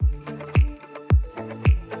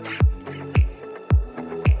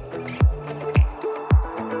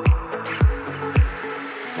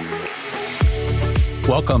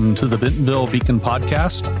Welcome to the Bentonville Beacon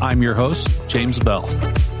Podcast. I'm your host, James Bell.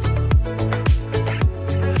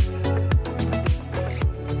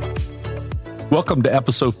 Welcome to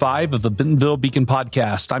episode 5 of the Bentonville Beacon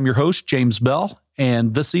Podcast. I'm your host, James Bell,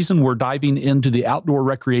 and this season we're diving into the outdoor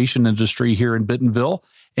recreation industry here in Bentonville.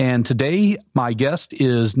 And today, my guest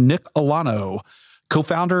is Nick Olano,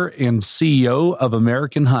 co-founder and CEO of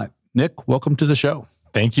American Hunt. Nick, welcome to the show.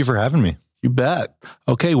 Thank you for having me. You bet.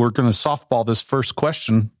 Okay, we're going to softball this first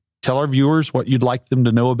question. Tell our viewers what you'd like them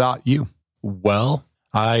to know about you. Well,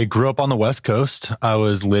 I grew up on the West Coast. I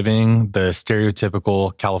was living the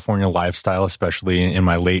stereotypical California lifestyle, especially in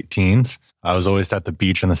my late teens. I was always at the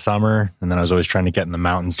beach in the summer, and then I was always trying to get in the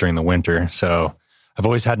mountains during the winter. So I've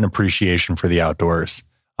always had an appreciation for the outdoors.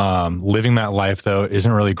 Living that life, though,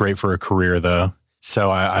 isn't really great for a career, though. So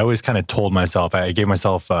I always kind of told myself, I gave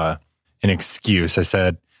myself an excuse. I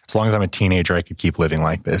said, as long as I'm a teenager, I could keep living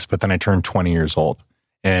like this. But then I turned 20 years old.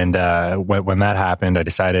 And when that happened, I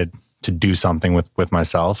decided to do something with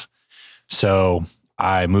myself. So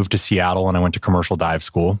I moved to Seattle and I went to commercial dive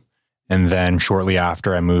school. And then shortly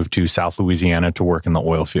after, I moved to South Louisiana to work in the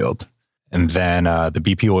oil field. And then the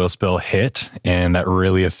BP oil spill hit, and that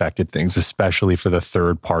really affected things, especially for the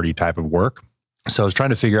third party type of work. So I was trying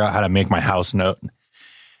to figure out how to make my house note.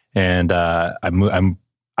 And I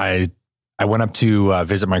went up to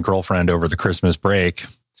visit my girlfriend over the Christmas break,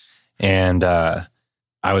 and I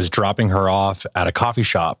was dropping her off at a coffee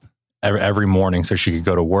shop every morning so she could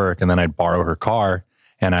go to work. And then I'd borrow her car,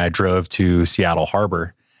 and I drove to Seattle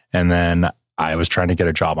Harbor. And then I was trying to get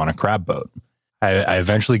a job on a crab boat. I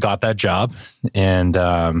eventually got that job, and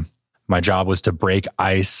my job was to break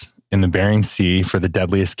ice in the Bering Sea for the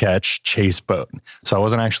Deadliest Catch chase boat. So I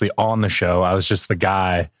wasn't actually on the show. I was just the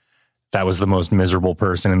guy that was the most miserable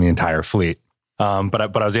person in the entire fleet. But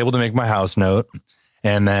I was able to make my house note.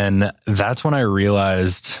 And then that's when I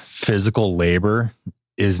realized physical labor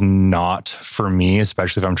is not for me,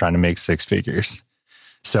 especially if I'm trying to make six figures.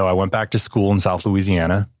 So I went back to school in South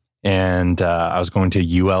Louisiana, and I was going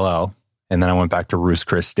to ULL. And then I went back to Ruth's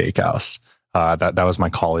Chris Steakhouse. That was my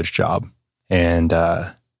college job. And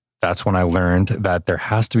that's when I learned that there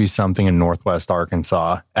has to be something in Northwest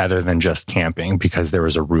Arkansas other than just camping, because there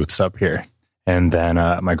was a Ruth's up here. And then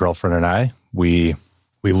my girlfriend and I, we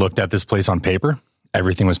looked at this place on paper.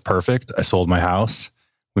 Everything was perfect. I sold my house.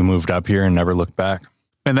 We moved up here and never looked back.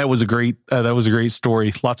 And that was a great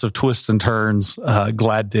story. Lots of twists and turns.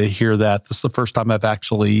 Glad to hear that. This is the first time I've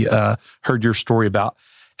actually heard your story about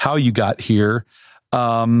how you got here.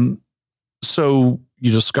 So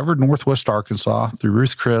you discovered Northwest Arkansas through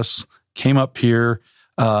Ruth Chris, came up here.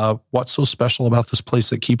 What's so special about this place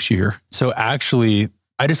that keeps you here? So actually,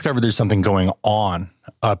 I discovered there's something going on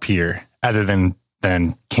up here other than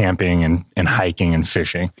camping and hiking and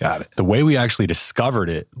fishing. Got it. The way we actually discovered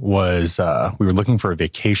it was we were looking for a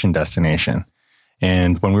vacation destination.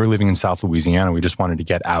 And when we were living in South Louisiana, we just wanted to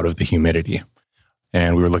get out of the humidity.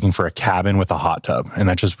 And we were looking for a cabin with a hot tub. And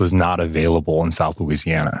that just was not available in South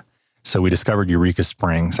Louisiana. So we discovered Eureka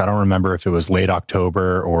Springs. I don't remember if it was late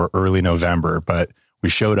October or early November, but we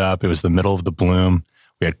showed up. It was the middle of the bloom.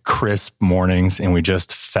 We had crisp mornings, and we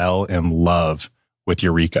just fell in love with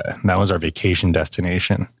Eureka. And that was our vacation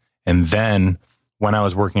destination. And then when I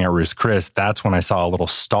was working at Ruth's Chris, that's when I saw a little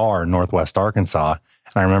star in Northwest Arkansas.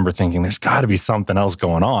 And I remember thinking, there's got to be something else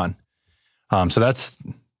going on. So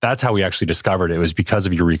that's how we actually discovered it. It was because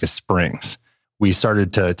of Eureka Springs. We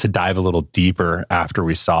started to dive a little deeper after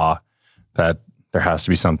we saw that there has to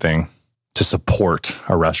be something to support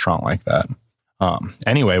a restaurant like that.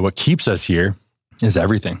 Anyway, what keeps us here is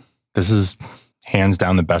everything. This is hands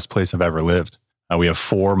down the best place I've ever lived. We have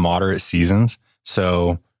 4 moderate seasons.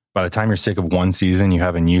 So by the time you're sick of one season, you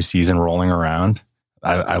have a new season rolling around.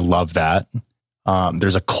 I love that.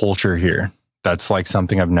 There's a culture here that's like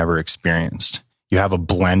something I've never experienced. You have a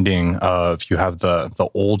blending of, you have the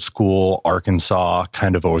old school Arkansas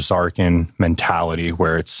kind of Ozarkan mentality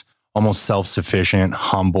where it's almost self-sufficient,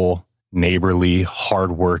 humble, neighborly,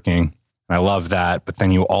 hardworking. And I love that. But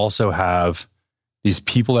then you also have these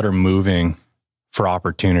people that are moving for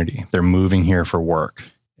opportunity. They're moving here for work.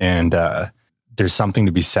 And there's something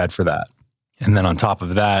to be said for that. And then on top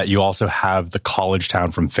of that, you also have the college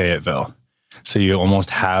town from Fayetteville. So you almost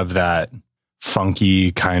have that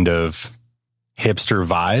funky kind of hipster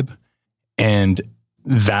vibe. And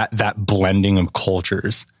that blending of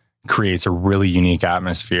cultures creates a really unique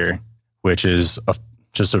atmosphere, which is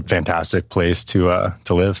just a fantastic place to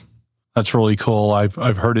live. That's really cool. I've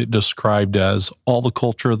heard it described as all the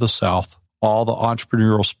culture of the South, all the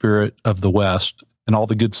entrepreneurial spirit of the West, and all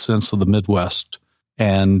the good sense of the Midwest.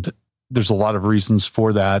 And there's a lot of reasons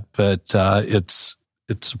for that, but it's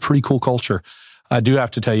It's a pretty cool culture. I do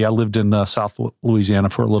have to tell you, I lived in South Louisiana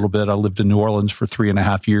for a little bit. I lived in New Orleans for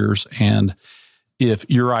 3.5 years. And if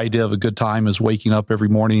your idea of a good time is waking up every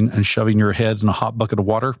morning and shoving your heads in a hot bucket of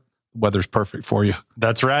water, the weather's perfect for you.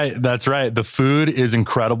 That's right. That's right. The food is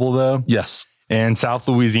incredible, though. Yes. And South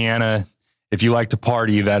Louisiana, if you like to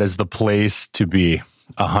party, that is the place to be,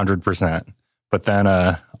 100%. But then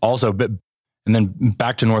and then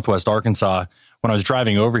back to Northwest Arkansas, when I was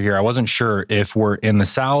driving over here, I wasn't sure if we're in the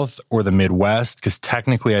South or the Midwest, because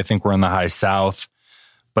technically I think we're in the high South,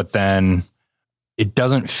 but then it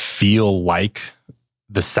doesn't feel like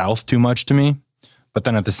the South too much to me. But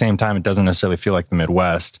then at the same time, it doesn't necessarily feel like the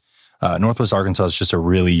Midwest. Northwest Arkansas is just a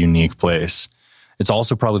really unique place. It's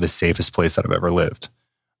also probably the safest place that I've ever lived.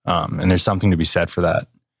 And there's something to be said for that.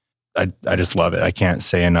 I just love it. I can't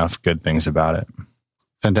say enough good things about it.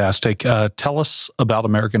 Fantastic. Tell us about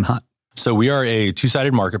American Hunt. So we are a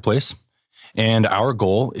two-sided marketplace, and our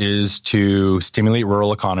goal is to stimulate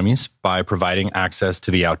rural economies by providing access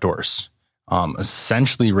to the outdoors.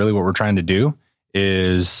 Essentially, really what we're trying to do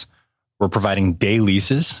is we're providing day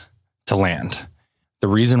leases to land. The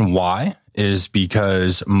reason why is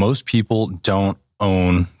because most people don't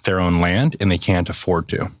own their own land and they can't afford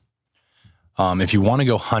to. If you want to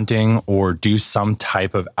go hunting or do some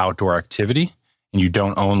type of outdoor activity and you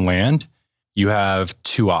don't own land, you have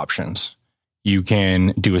two options. You can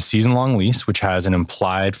do a season-long lease, which has an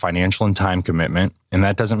implied financial and time commitment, and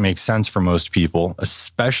that doesn't make sense for most people,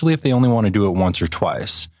 especially if they only want to do it once or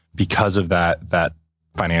twice because of that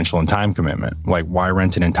financial and time commitment. Like, why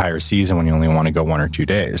rent an entire season when you only want to go 1 or 2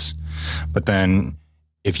 days? But then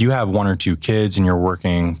if you have 1 or 2 kids and you're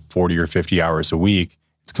working 40 or 50 hours a week,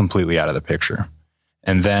 it's completely out of the picture.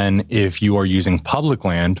 And then if you are using public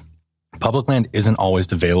land isn't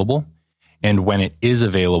always available. And when it is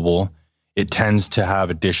available, it tends to have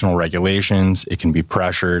additional regulations. It can be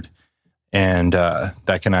pressured, and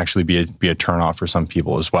that can actually be a turnoff for some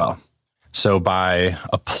people as well. So by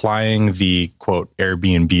applying the quote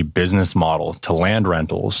Airbnb business model to land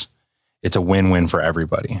rentals, it's a win-win for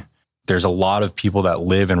everybody. There's a lot of people that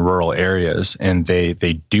live in rural areas and they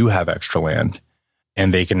do have extra land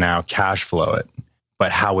and they can now cash flow it.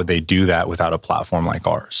 But how would they do that without a platform like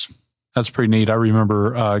ours? That's pretty neat. I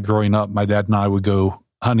remember growing up, my dad and I would go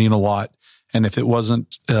hunting a lot. And if it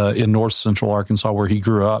wasn't in north central Arkansas where he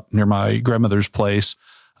grew up near my grandmother's place,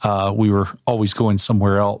 we were always going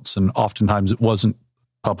somewhere else. And oftentimes it wasn't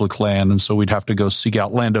public land. And so we'd have to go seek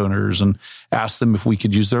out landowners and ask them if we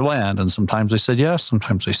could use their land. And sometimes they said yes,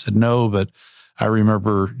 sometimes they said no. But I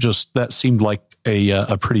remember just that seemed like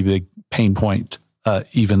a pretty big pain point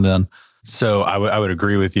even then. So I would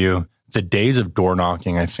agree with you. The days of door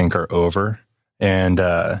knocking, I think, are over, and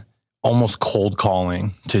almost cold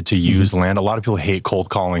calling to use land. A lot of people hate cold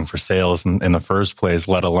calling for sales in the first place,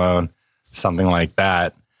 let alone something like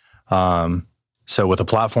that. So with a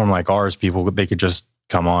platform like ours, they could just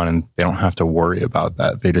come on and they don't have to worry about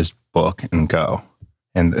that. They just book and go.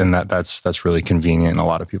 And that's really convenient. And a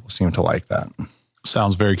lot of people seem to like that.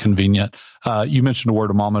 Sounds very convenient. You mentioned a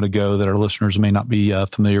word a moment ago that our listeners may not be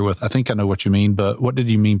familiar with. I think I know what you mean, but what did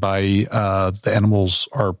you mean by the animals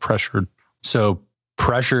are pressured? So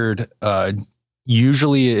pressured,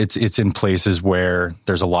 usually it's in places where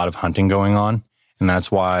there's a lot of hunting going on. And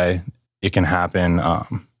that's why it can happen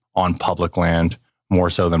on public land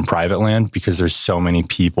more so than private land, because there's so many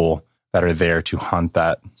people that are there to hunt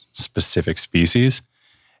that specific species.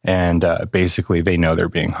 And basically they know they're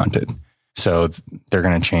being hunted. So they're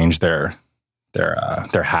going to change their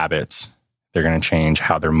habits. They're going to change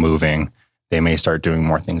how they're moving. They may start doing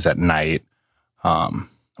more things at night,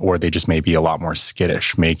 or they just may be a lot more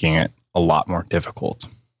skittish, making it a lot more difficult.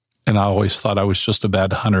 And I always thought I was just a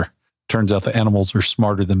bad hunter. Turns out the animals are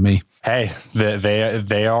smarter than me. Hey,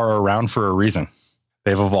 they are around for a reason.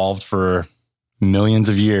 They've evolved for millions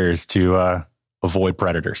of years to avoid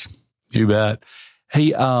predators. You bet.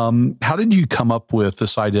 Hey, how did you come up with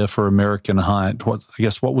this idea for American Hunt? What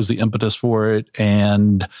was the impetus for it,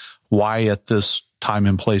 and why at this time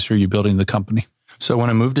and place are you building the company? So when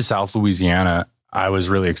I moved to South Louisiana, I was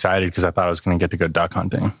really excited because I thought I was going to get to go duck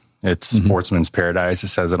hunting. It's sportsman's paradise. It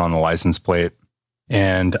says it on the license plate.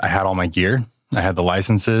 And I had all my gear. I had the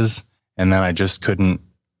licenses, and then I just couldn't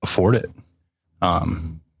afford it.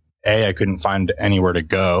 I couldn't find anywhere to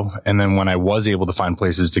go. And then when I was able to find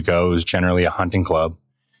places to go, it was generally a hunting club.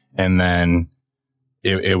 And then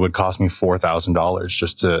it would cost me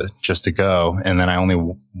 $4,000 just to go. And then I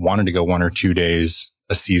only wanted to go 1 or 2 days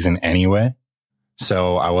a season anyway.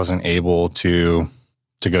 So I wasn't able to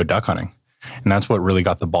go duck hunting. And that's what really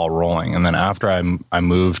got the ball rolling. And then after I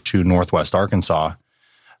moved to Northwest Arkansas,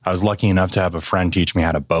 I was lucky enough to have a friend teach me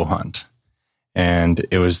how to bow hunt. And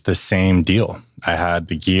it was the same deal. I had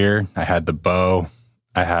the gear, I had the bow,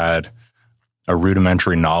 I had a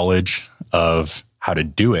rudimentary knowledge of how to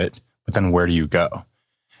do it, but then where do you go?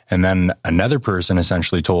 And then another person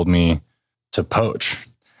essentially told me to poach.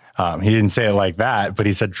 He didn't say it like that, but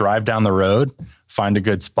he said, drive down the road, find a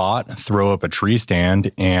good spot, throw up a tree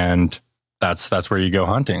stand, and that's where you go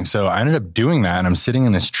hunting. So I ended up doing that, and I'm sitting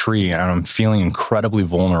in this tree and I'm feeling incredibly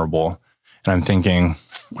vulnerable. And I'm thinking,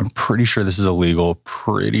 I'm pretty sure this is illegal,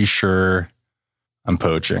 pretty sure I'm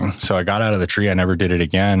poaching. So I got out of the tree. I never did it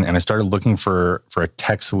again. And I started looking for a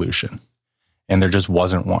tech solution, and there just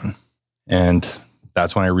wasn't one. And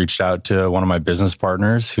that's when I reached out to one of my business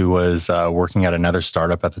partners who was working at another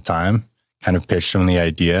startup at the time, kind of pitched him the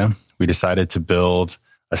idea. We decided to build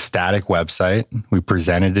a static website. We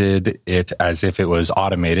presented it as if it was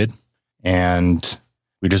automated, and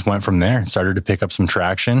we just went from there. Started to pick up some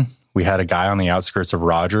traction. We had a guy on the outskirts of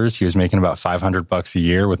Rogers. He was making about $500 a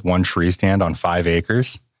year with one tree stand on 5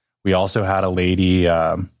 acres. We also had a lady,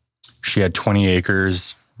 she had 20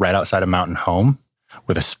 acres right outside of Mountain Home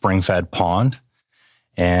with a spring-fed pond.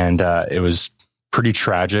 And it was pretty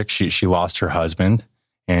tragic. She lost her husband,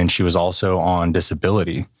 and she was also on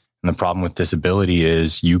disability. And the problem with disability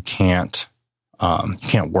is you can't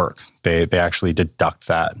work. They actually deduct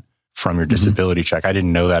that from your disability check. I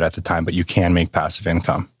didn't know that at the time, but you can make passive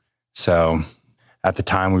income. So at the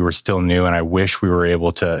time we were still new, and I wish we were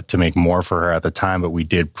able to make more for her at the time, but we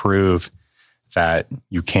did prove that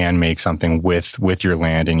you can make something with your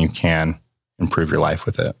land, and you can improve your life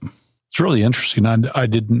with it. It's really interesting. I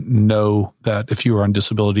didn't know that if you were on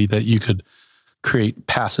disability that you could create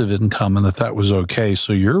passive income and that was okay.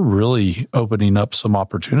 So you're really opening up some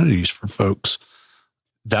opportunities for folks.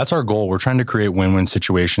 That's our goal. We're trying to create win-win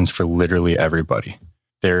situations for literally everybody.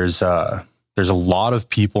 There's a lot of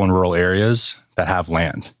people in rural areas that have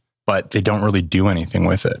land, but they don't really do anything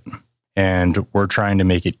with it. And we're trying to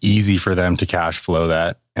make it easy for them to cash flow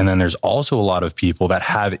that. And then there's also a lot of people that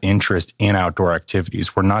have interest in outdoor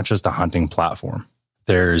activities. We're not just a hunting platform.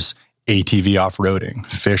 There's ATV off-roading,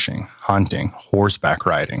 fishing, hunting, horseback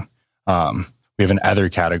riding. We have an other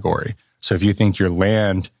category. So if you think your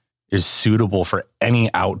land is suitable for any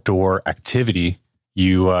outdoor activity,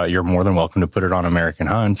 you're more than welcome to put it on American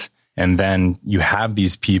Hunt. And then you have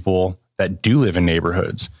these people that do live in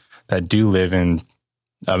neighborhoods, that do live in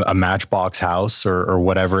a matchbox house or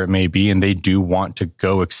whatever it may be, and they do want to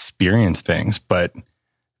go experience things, but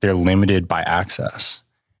they're limited by access.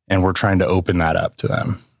 And we're trying to open that up to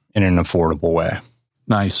them in an affordable way.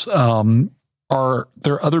 Nice. Are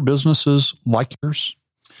there other businesses like yours?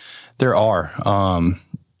 There are.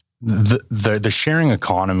 The sharing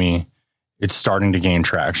economy, it's starting to gain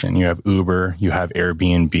traction. You have Uber, you have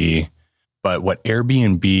Airbnb, but what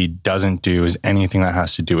Airbnb doesn't do is anything that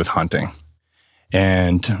has to do with hunting.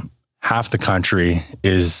 And half the country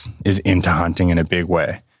is into hunting in a big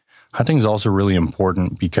way. Hunting is also really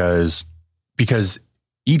important because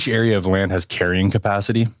each area of land has carrying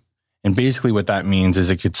capacity. And basically what that means is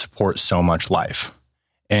it could support so much life.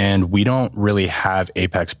 And we don't really have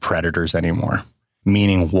apex predators anymore,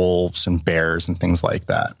 meaning wolves and bears and things like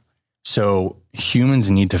that. So humans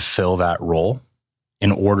need to fill that role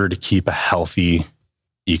in order to keep a healthy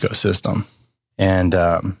ecosystem. And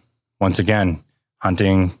once again,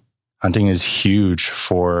 hunting is huge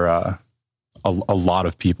for a lot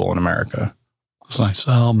of people in America. That's nice.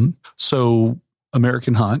 So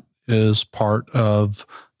American Hunt is part of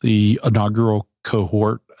the inaugural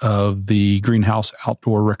cohort of the Greenhouse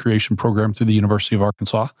Outdoor Recreation Program through the University of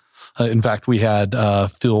Arkansas. In fact, we had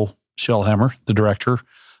Phil Shellhammer, the director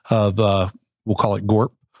of, we'll call it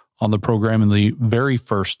GORP, on the program in the very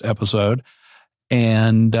first episode.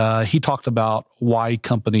 And he talked about why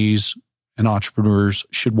companies and entrepreneurs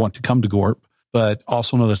should want to come to GORP, but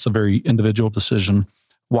also know that's a very individual decision.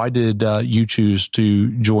 Why did you choose to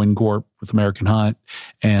join GORP with American Hunt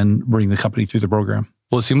and bring the company through the program?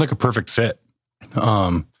 Well, it seemed like a perfect fit.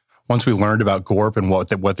 Once we learned about GORP and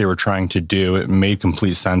what they were trying to do, it made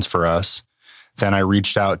complete sense for us. Then I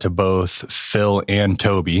reached out to both Phil and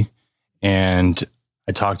Toby, and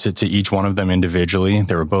I talked to each one of them individually.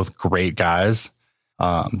 They were both great guys.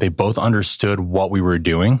 They both understood what we were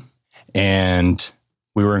doing, and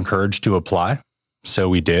we were encouraged to apply. So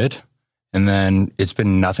we did. And then it's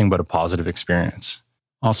been nothing but a positive experience.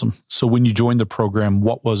 Awesome. So when you joined the program,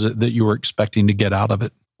 what was it that you were expecting to get out of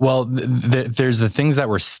it? Well, there's the things that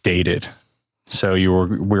were stated. So we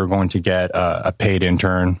were going to get a paid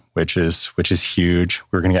intern, which is huge.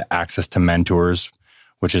 We're going to get access to mentors,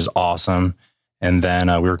 which is awesome. And then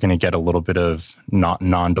we were going to get a little bit of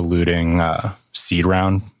non-diluting seed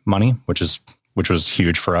round money, which was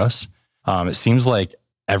huge for us. It seems like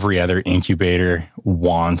every other incubator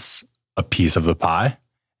wants a piece of the pie,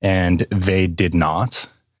 and they did not,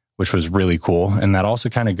 which was really cool. And that also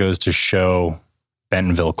kind of goes to show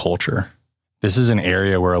Bentonville culture. This is an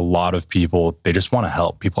area where a lot of people, they just want to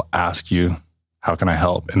help. People ask you, how can I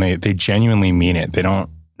help? And they genuinely mean it. They don't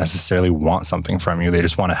necessarily want something from you. They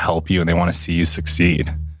just want to help you and they want to see you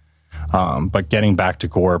succeed. But getting back to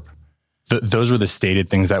Gorp, those were the stated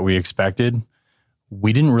things that we expected.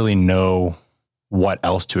 We didn't really know what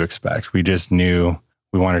else to expect. We just knew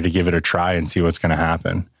we wanted to give it a try and see what's going to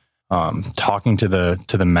happen. Talking to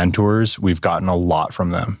the mentors, we've gotten a lot from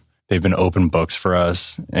them. They've been open books for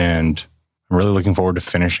us, and I'm really looking forward to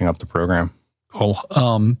finishing up the program. Cool.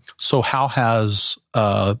 So how has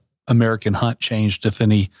American Hunt changed, if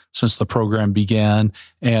any, since the program began?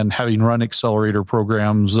 And having run accelerator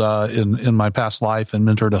programs in my past life and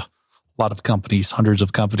mentored a lot of companies, hundreds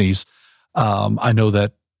of companies, I know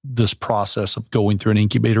that this process of going through an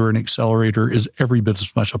incubator and accelerator is every bit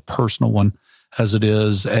as much a personal one as it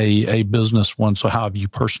is a business one. So how have you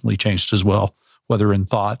personally changed as well, whether in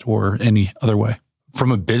thought or any other way?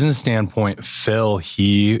 From a business standpoint, Phil,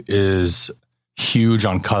 he is huge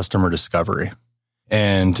on customer discovery.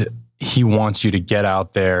 And he wants you to get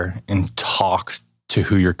out there and talk to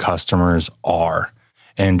who your customers are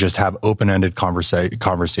and just have open-ended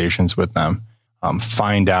conversations with them.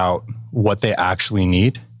 Find out what they actually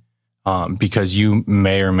need, because you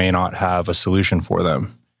may or may not have a solution for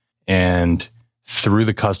them. And through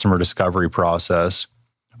the customer discovery process,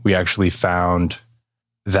 we actually found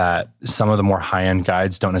that some of the more high-end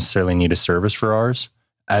guides don't necessarily need a service for ours.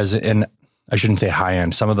 As in, I shouldn't say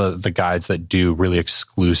high-end, some of the guides that do really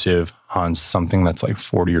exclusive hunts, something that's like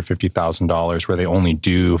 $40,000 or $50,000, where they only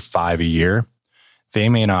do 5 a year, they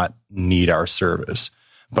may not need our service.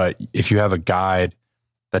 But if you have a guide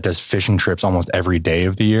that does fishing trips almost every day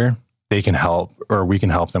of the year, they can help, or we can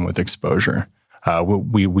help them with exposure.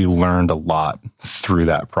 We learned a lot through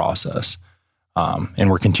that process, and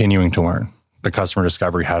we're continuing to learn. The customer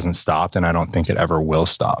discovery hasn't stopped, and I don't think it ever will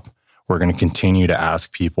stop. We're going to continue to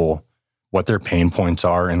ask people what their pain points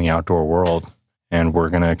are in the outdoor world, and we're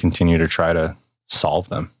going to continue to try to solve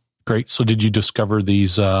them. Great. So did you discover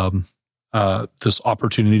these this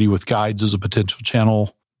opportunity with guides as a potential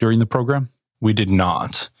channel during the program? We did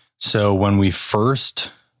not. So when we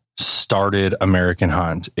first started American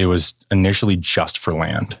Hunt, it was initially just for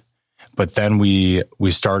land. But then we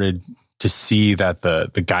started to see that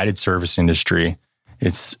the guided service industry,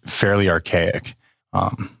 it's fairly archaic.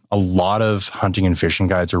 A lot of hunting and fishing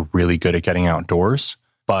guides are really good at getting outdoors,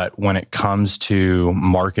 but when it comes to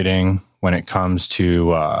marketing, when it comes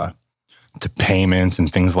to payments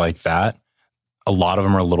and things like that, a lot of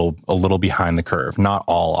them are a little behind the curve. Not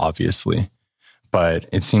all, obviously, but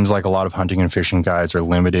it seems like a lot of hunting and fishing guides are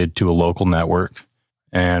limited to a local network,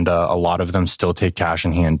 and a lot of them still take cash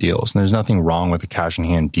in hand deals. And there's nothing wrong with a cash in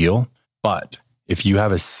hand deal, but if you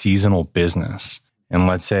have a seasonal business, and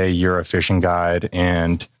let's say you're a fishing guide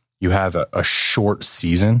and you have a short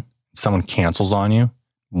season, someone cancels on you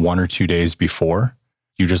 1 or 2 days before,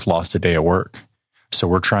 you just lost a day of work. So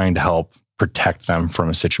we're trying to help protect them from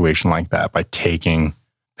a situation like that by taking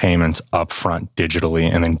payments upfront digitally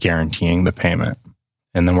and then guaranteeing the payment.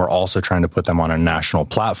 And then we're also trying to put them on a national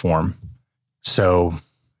platform. So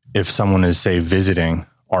if someone is, say, visiting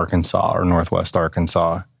Arkansas or Northwest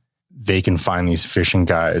Arkansas, they can find these fishing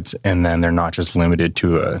guides, and then they're not just limited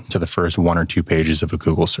to the first 1 or 2 pages of a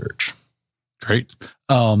Google search. Great.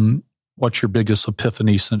 What's your biggest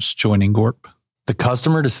epiphany since joining Gorp? The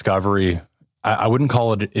customer discovery, I wouldn't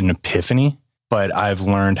call it an epiphany, but I've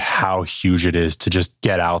learned how huge it is to just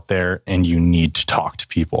get out there, and you need to talk to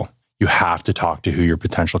people. You have to talk to who your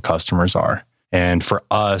potential customers are. And for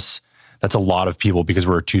us, that's a lot of people, because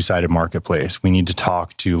we're a two-sided marketplace. We need to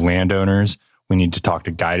talk to landowners, we need to talk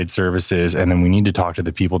to guided services, and then we need to talk to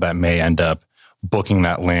the people that may end up booking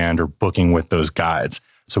that land or booking with those guides.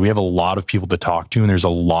 So we have a lot of people to talk to, and there's a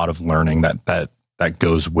lot of learning that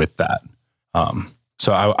goes with that.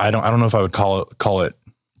 So I don't know if I would call it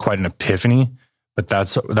quite an epiphany, but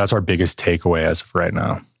that's our biggest takeaway as of right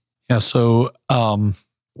now. Yeah. So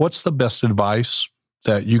what's the best advice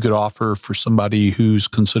that you could offer for somebody who's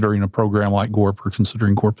considering a program like Gorp or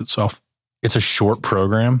considering Gorp itself? It's a short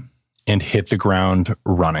program, and hit the ground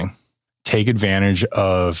running. Take advantage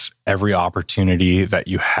of every opportunity that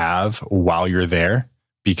you have while you're there,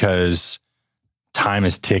 because time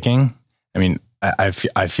is ticking. I mean, I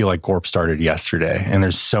feel like Gorp started yesterday, and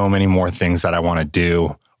there's so many more things that I want to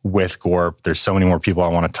do with Gorp. There's so many more people I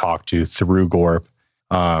want to talk to through Gorp.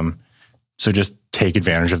 So just take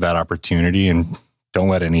advantage of that opportunity and don't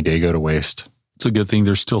let any day go to waste. It's a good thing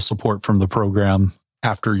there's still support from the program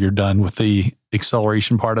after you're done with the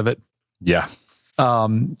acceleration part of it. Yeah.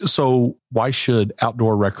 So why should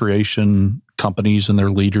outdoor recreation companies and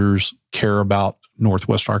their leaders care about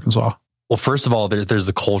Northwest Arkansas? Well, first of all, there's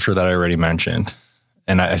the culture that I already mentioned.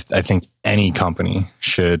 And I think any company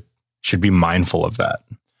should be mindful of that.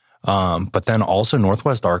 But then also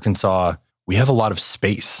Northwest Arkansas, we have a lot of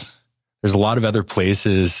space. There's a lot of other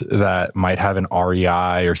places that might have an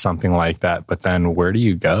REI or something like that. But then where do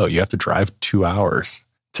you go? You have to drive 2 hours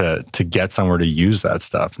to get somewhere to use that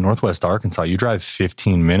stuff. Northwest Arkansas, you drive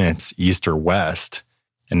 15 minutes east or west.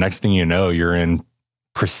 And next thing you know, you're in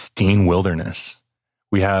pristine wilderness.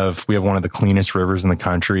 We have one of the cleanest rivers in the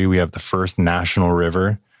country. We have the first national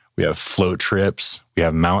river. We have float trips. We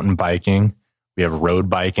have mountain biking. We have road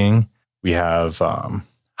biking. We have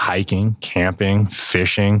hiking, camping,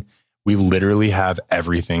 fishing. We literally have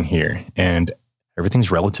everything here, and everything's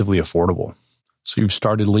relatively affordable. So you've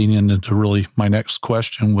started leaning into really my next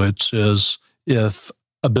question, which is if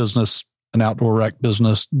a business, an outdoor rec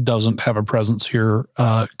business, doesn't have a presence here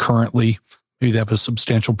currently, maybe they have a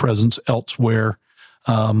substantial presence elsewhere,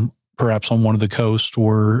 perhaps on one of the coast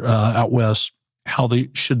or out west,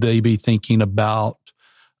 should they be thinking about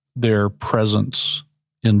their presence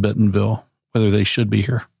in Bentonville, whether they should be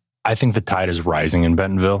here? I think the tide is rising in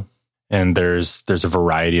Bentonville, and there's a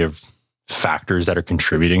variety of factors that are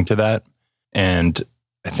contributing to that. And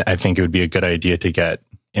I think it would be a good idea to get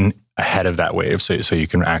in ahead of that wave so you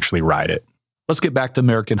can actually ride it. Let's get back to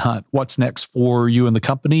American Hunt. What's next for you and the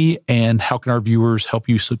company, and how can our viewers help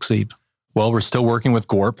you succeed? Well, we're still working with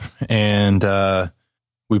Gorp, and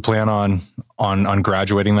we plan on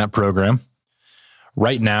graduating that program.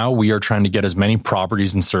 Right now, we are trying to get as many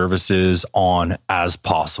properties and services on as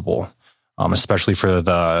possible, especially for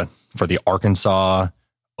the Arkansas,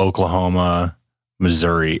 Oklahoma,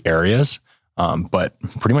 Missouri areas. But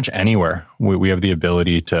pretty much anywhere we have the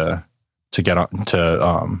ability to get on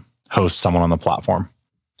to host someone on the platform.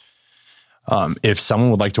 If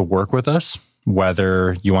someone would like to work with us,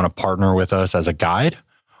 whether you want to partner with us as a guide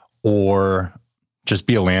or just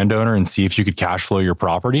be a landowner and see if you could cash flow your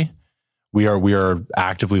property, we are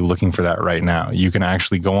actively looking for that right now. You can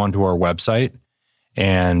actually go onto our website,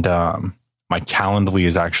 and my Calendly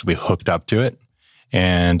is actually hooked up to it.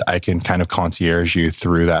 And I can kind of concierge you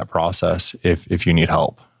through that process if you need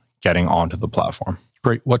help getting onto the platform.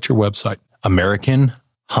 Great. What's your website?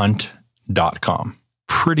 AmericanHunt.com.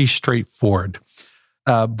 Pretty straightforward.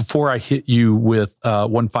 Before I hit you with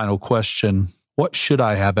one final question, what should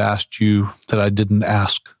I have asked you that I didn't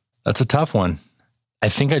ask? That's a tough one. I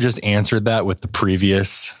think I just answered that with the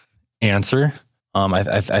previous answer.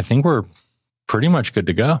 I think we're pretty much good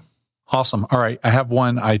to go. Awesome. All right. I have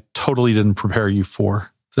one I totally didn't prepare you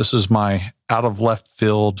for. This is my out of left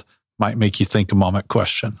field, might make you think a moment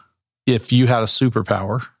question. If you had a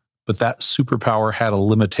superpower, but that superpower had a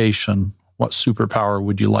limitation, what superpower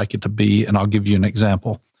would you like it to be? And I'll give you an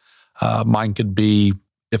example. Mine could be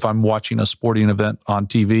if I'm watching a sporting event on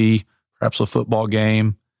TV, perhaps a football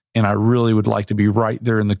game, and I really would like to be right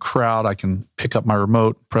there in the crowd. I can pick up my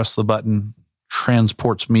remote, press the button,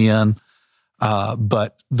 transports me in.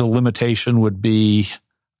 But the limitation would be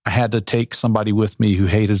I had to take somebody with me who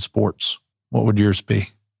hated sports. What would yours be?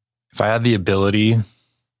 If I had the ability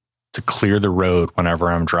to clear the road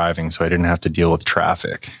whenever I'm driving so I didn't have to deal with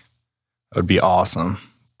traffic, it would be awesome.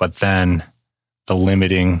 But then the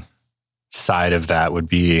limiting side of that would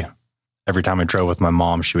be every time I drove with my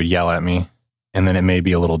mom, she would yell at me. And then it may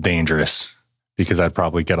be a little dangerous because I'd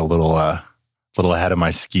probably get a little ahead of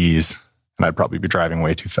my skis, and I'd probably be driving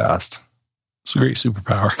way too fast. It's a great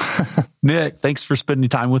superpower. Nick, thanks for spending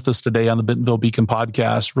time with us today on the Bentonville Beacon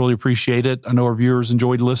podcast. Really appreciate it. I know our viewers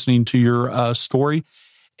enjoyed listening to your story.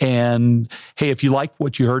 And hey, if you liked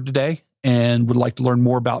what you heard today and would like to learn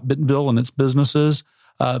more about Bentonville and its businesses,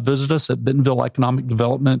 visit us at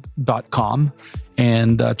bentonvilleeconomicdevelopment.com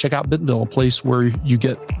and check out Bentonville, a place where you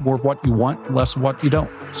get more of what you want, less of what you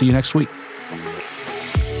don't. See you next week.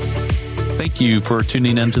 Thank you for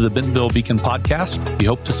tuning into the Bentonville Beacon podcast. We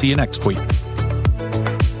hope to see you next week.